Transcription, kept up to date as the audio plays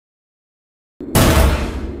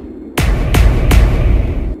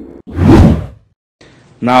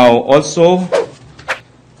Now, also,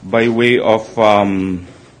 by way of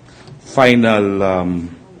final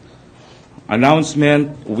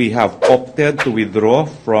announcement, we have opted to withdraw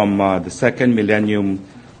from the second Millennium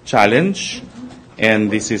Challenge,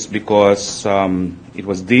 and this is because it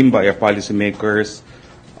was deemed by our policymakers.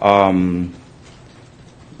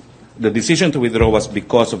 The decision to withdraw was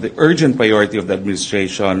because of the urgent priority of the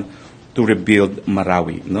administration to rebuild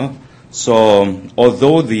Marawi. No? So,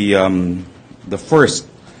 although the first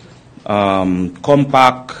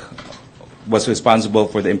compact was responsible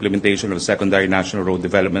for the implementation of the secondary national road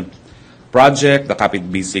development project, the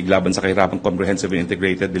Kapit-Bisig Laban sa Kahirapan Comprehensive and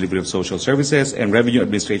Integrated Delivery of Social Services, and Revenue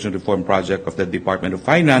Administration Reform Project of the Department of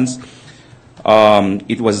Finance,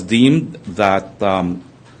 it was deemed that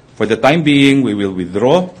for the time being, we will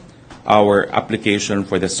withdraw our application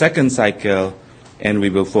for the second cycle, and we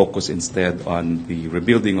will focus instead on the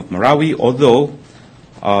rebuilding of Marawi, although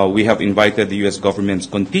we have invited the U.S. government's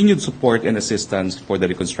continued support and assistance for the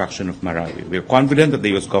reconstruction of Marawi. We are confident that the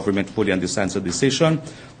U.S. government fully understands the decision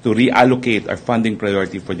to reallocate our funding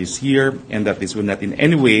priority for this year, and that this will not in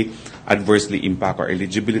any way adversely impact our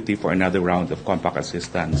eligibility for another round of compact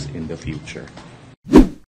assistance in the future.